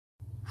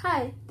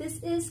Hi,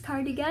 this is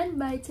Cardigan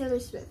by Taylor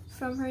Swift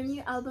from her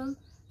new album,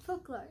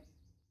 Folklore.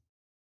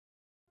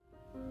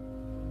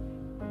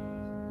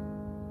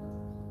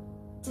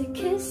 To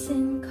kiss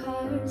in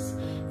cars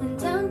and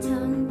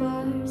downtown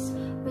bars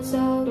was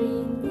all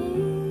we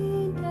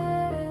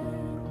needed.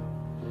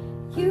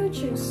 You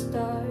drew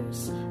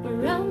stars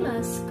around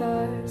my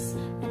scars,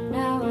 and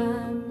now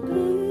I'm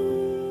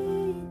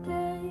bleeding.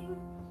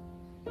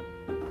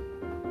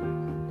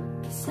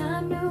 'Cause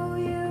I knew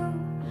you,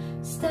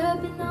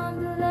 stepping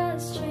on the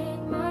last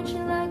train,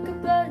 marching like a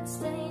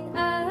bloodstain.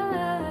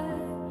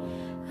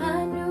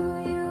 I knew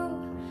you,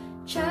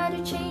 tried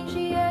to change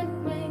the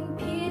ending,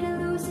 Peter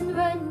losing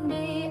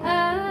Wendy.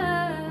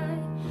 I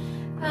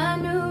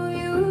knew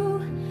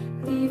you,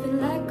 leaving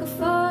like a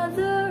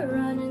father,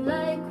 running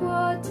like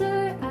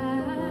water.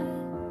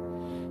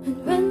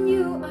 And when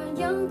you are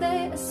young,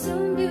 they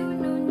assume you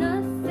know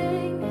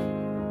nothing,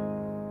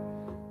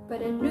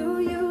 but I knew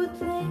you'd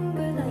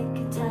linger like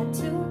a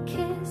tattoo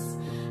kiss.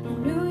 I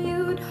knew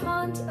you'd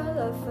haunt all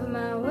of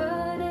my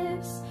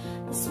what-ifs.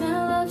 The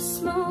smell of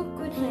smoke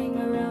would hang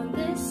around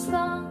this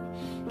long,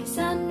 'cause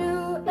I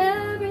knew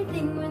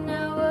everything when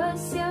I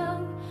was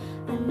young.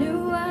 I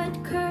knew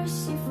I'd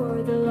curse you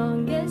for the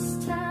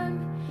longest time,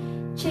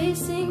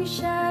 chasing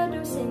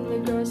shadows in the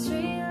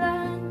grocery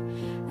line.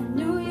 I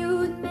knew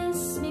you'd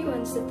miss me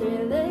once the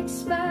thrill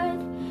expired,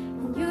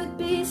 and you'd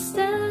be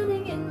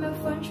standing in my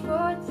front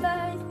porch